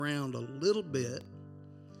around a little bit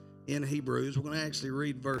in Hebrews. We're going to actually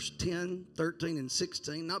read verse 10, 13, and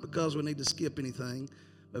 16, not because we need to skip anything,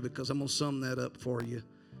 but because I'm going to sum that up for you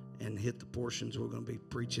and hit the portions we're going to be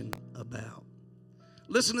preaching about.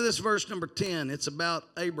 Listen to this verse number 10. It's about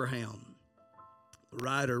Abraham. The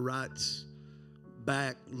writer writes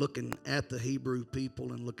back looking at the Hebrew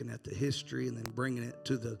people and looking at the history and then bringing it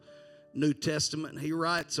to the New Testament. And he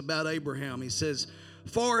writes about Abraham. He says,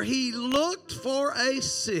 "For he looked for a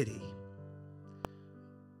city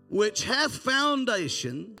which hath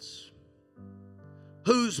foundations,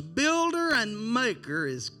 whose builder and maker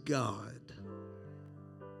is God."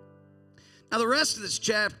 Now the rest of this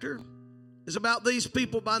chapter is about these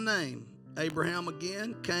people by name. Abraham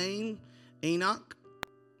again, Cain, Enoch,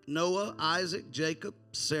 Noah, Isaac, Jacob,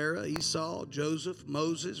 Sarah, Esau, Joseph,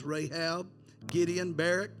 Moses, Rahab, Gideon,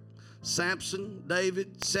 Barak, Samson,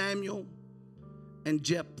 David, Samuel, and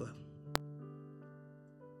Jephthah.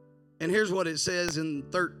 And here's what it says in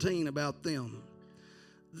 13 about them.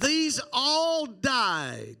 These all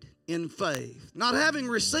died in faith, not having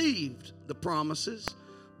received the promises,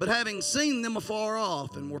 but having seen them afar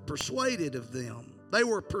off, and were persuaded of them. They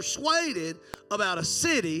were persuaded about a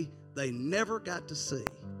city they never got to see.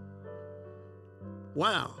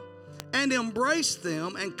 Wow. And embraced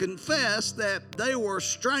them and confessed that they were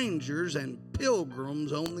strangers and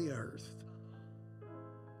pilgrims on the earth.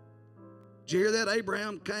 Did you hear that?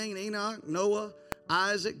 Abraham, Cain, Enoch, Noah,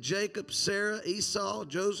 Isaac, Jacob, Sarah, Esau,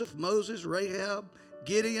 Joseph, Moses, Rahab,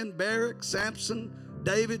 Gideon, Barak, Samson,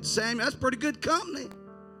 David, Samuel. That's pretty good company.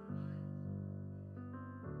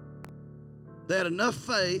 They had enough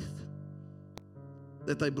faith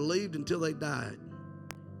that they believed until they died.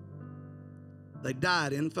 They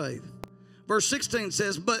died in faith. Verse 16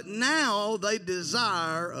 says, "But now they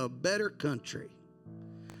desire a better country,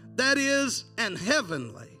 that is, an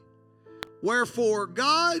heavenly. Wherefore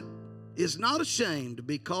God is not ashamed to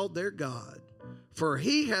be called their God, for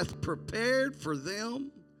he hath prepared for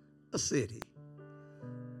them a city."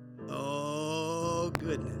 Oh,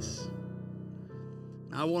 goodness.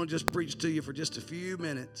 I want to just preach to you for just a few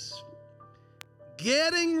minutes.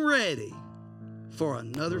 Getting ready for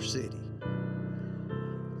another city.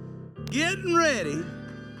 Getting ready.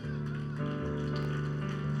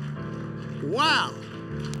 Wow.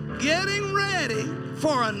 Getting ready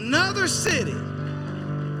for another city.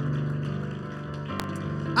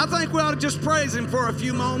 I think we ought to just praise him for a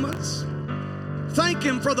few moments. Thank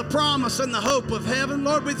him for the promise and the hope of heaven.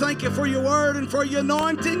 Lord, we thank you for your word and for your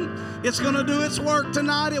anointing. It's going to do its work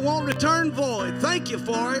tonight. It won't return void. Thank you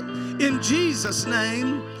for it. In Jesus'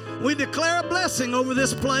 name, we declare a blessing over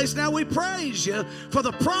this place. Now we praise you for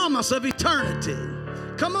the promise of eternity.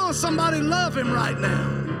 Come on, somebody, love him right now.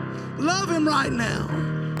 Love him right now.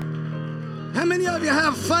 How many of you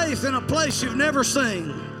have faith in a place you've never seen?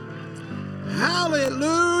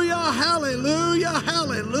 Hallelujah, hallelujah,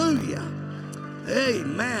 hallelujah.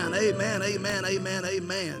 Amen, amen, amen, amen,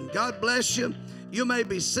 amen. God bless you. You may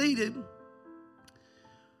be seated.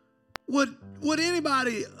 Would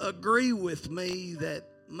anybody agree with me that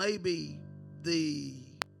maybe the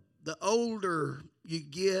older you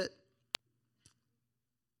get,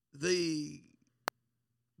 the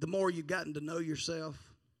more you've gotten to know yourself?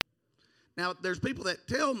 Now, there's people that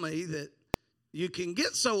tell me that you can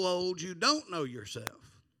get so old you don't know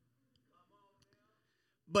yourself.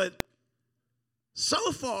 But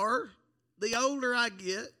so far, the older I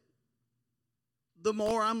get, the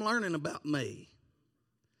more I'm learning about me.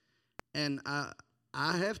 And I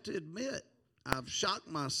have to admit, I've shocked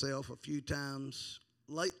myself a few times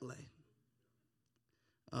lately.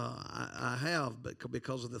 I have,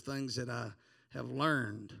 because of the things that I have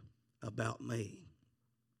learned about me.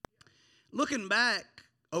 Looking back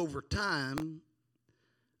over time,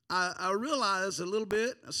 I realize a little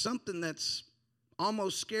bit something that's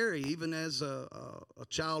almost scary, even as a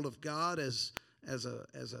child of God, as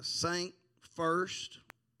a saint first.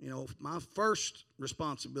 You know, my first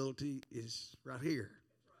responsibility is right here.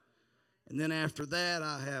 And then after that,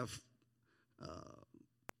 I have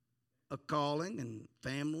a calling and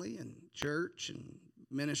family and church and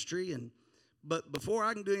ministry. But before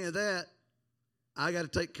I can do any of that, I got to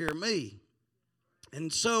take care of me.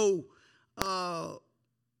 And so I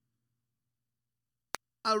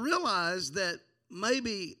realized that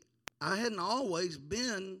maybe I hadn't always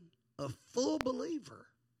been a full believer.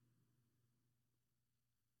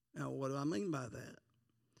 Now, what do I mean by that?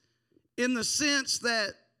 In the sense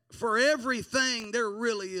that for everything, there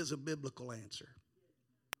really is a biblical answer.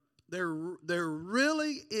 There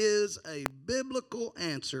really is a biblical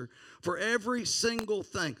answer for every single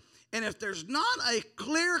thing. And if there's not a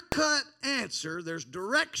clear-cut answer, there's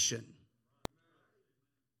direction.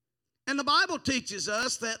 And the Bible teaches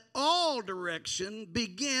us that all direction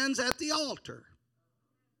begins at the altar.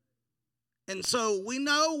 And so we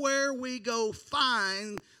know where we go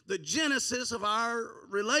find the genesis of our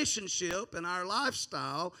relationship and our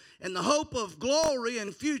lifestyle, and the hope of glory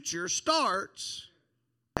and future starts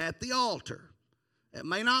at the altar. It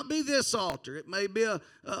may not be this altar. It may be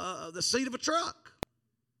the seat of a truck.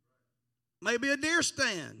 Maybe a deer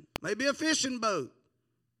stand. Maybe a fishing boat.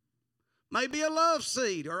 Maybe a love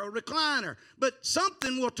seat or a recliner. But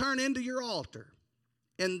something will turn into your altar.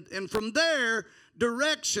 And from there,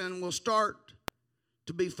 direction will start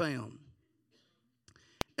to be found.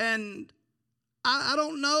 And I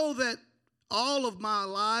don't know that all of my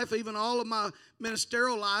life, even all of my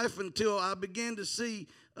ministerial life, until I began to see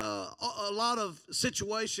a lot of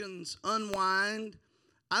situations unwind.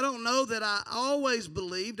 I don't know that I always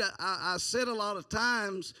believed. I said a lot of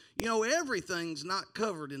times, everything's not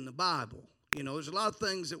covered in the Bible. There's a lot of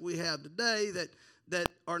things that we have today that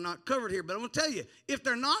are not covered here. But I'm going to tell you, if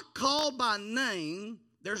they're not called by name,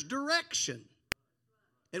 there's direction.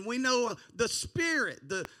 And we know the spirit,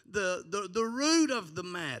 the root of the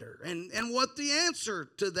matter, and what the answer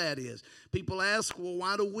to that is. People ask, well,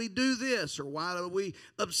 why do we do this? Or why do we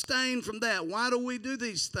abstain from that? Why do we do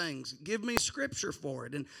these things? Give me scripture for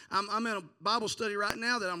it. And I'm in a Bible study right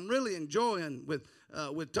now that I'm really enjoying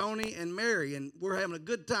with Tony and Mary, and we're having a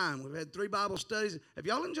good time. We've had 3 Bible studies. Have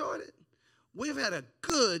y'all enjoyed it? We've had a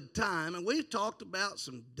good time, and we've talked about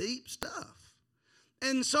some deep stuff.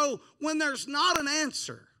 And so when there's not an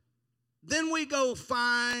answer, then we go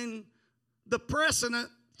find the precedent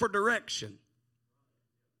for direction.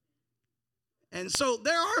 And so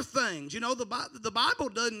there are things, the Bible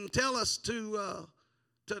doesn't tell us to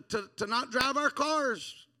not drive our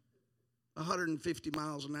cars 150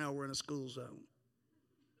 miles an hour in a school zone.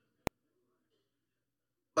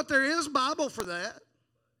 But there is Bible for that.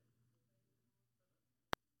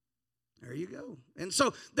 There you go. And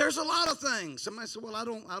so there's a lot of things. Somebody said, well, I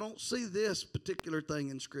don't see this particular thing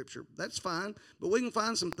in Scripture. That's fine, but we can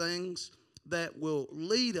find some things that will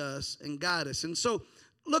lead us and guide us. And so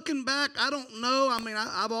looking back, I don't know.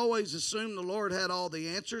 I've always assumed the Lord had all the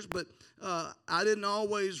answers, but I didn't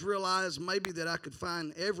always realize maybe that I could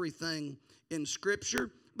find everything in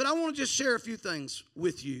Scripture. But I want to just share a few things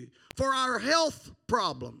with you. For our health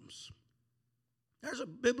problems, there's a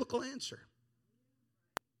biblical answer.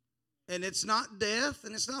 And it's not death,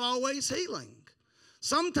 and it's not always healing.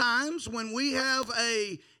 Sometimes when we have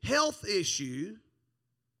a health issue,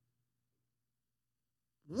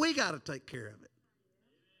 we got to take care of it.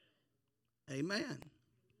 Amen.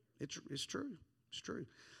 It's true. It's true.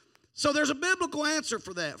 So there's a biblical answer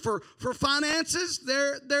for that. For finances,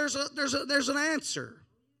 there's an answer.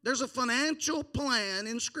 There's a financial plan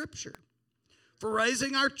in Scripture. For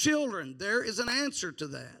raising our children, there is an answer to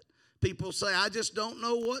that. People say, I just don't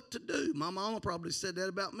know what to do. My mama probably said that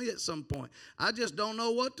about me at some point. I just don't know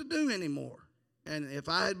what to do anymore. And if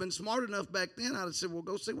I had been smart enough back then, I'd have said, well,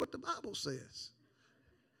 go see what the Bible says.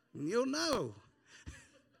 And you'll know.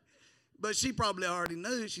 But she probably already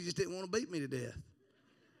knew. She just didn't want to beat me to death.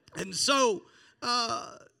 And so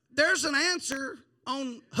there's an answer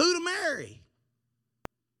on who to marry,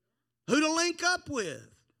 who to link up with,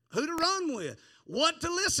 who to run with, what to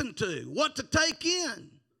listen to, what to take in.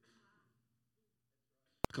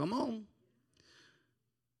 Come on.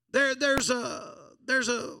 There's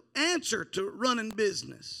a answer to running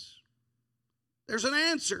business. There's an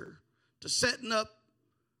answer to setting up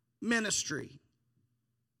ministry,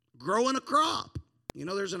 growing a crop.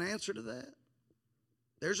 There's an answer to that.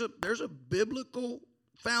 There's a biblical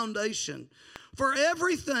foundation for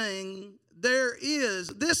everything.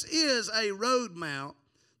 This is a roadmap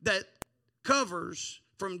that covers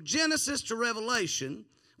from Genesis to Revelation,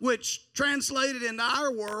 which translated into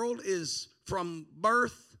our world is from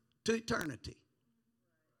birth to eternity.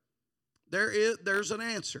 There's an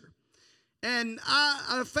answer. And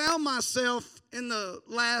I found myself in the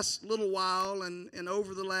last little while and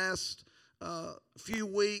over the last few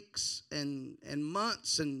weeks and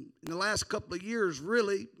months and in the last couple of years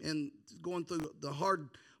really, and going through the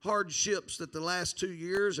hardships that the last 2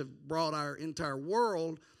 years have brought our entire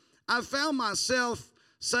world, I found myself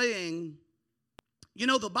saying,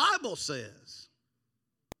 the Bible says.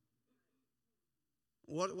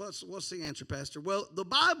 What's the answer, Pastor? Well, the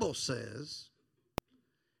Bible says,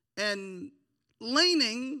 and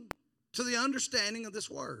leaning to the understanding of this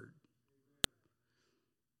word.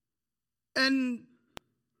 And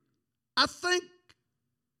I think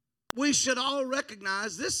we should all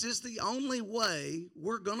recognize this is the only way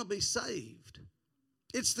we're going to be saved.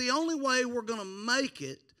 It's the only way we're going to make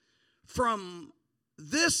it from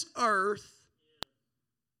this earth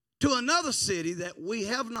to another city that we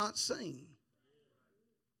have not seen.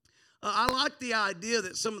 I like the idea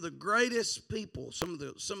that some of the greatest people, some of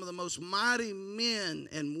the most mighty men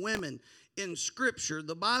and women in Scripture,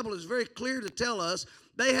 the Bible is very clear to tell us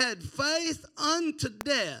they had faith unto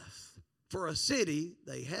death for a city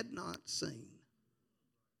they had not seen.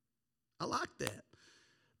 I like that.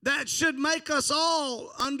 That should make us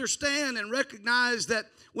all understand and recognize that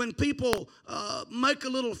when people make a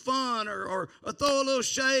little fun or throw a little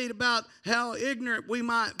shade about how ignorant we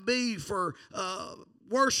might be for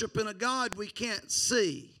worshiping a God we can't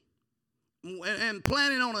see and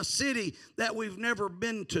planning on a city that we've never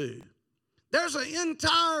been to. There's an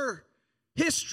entire history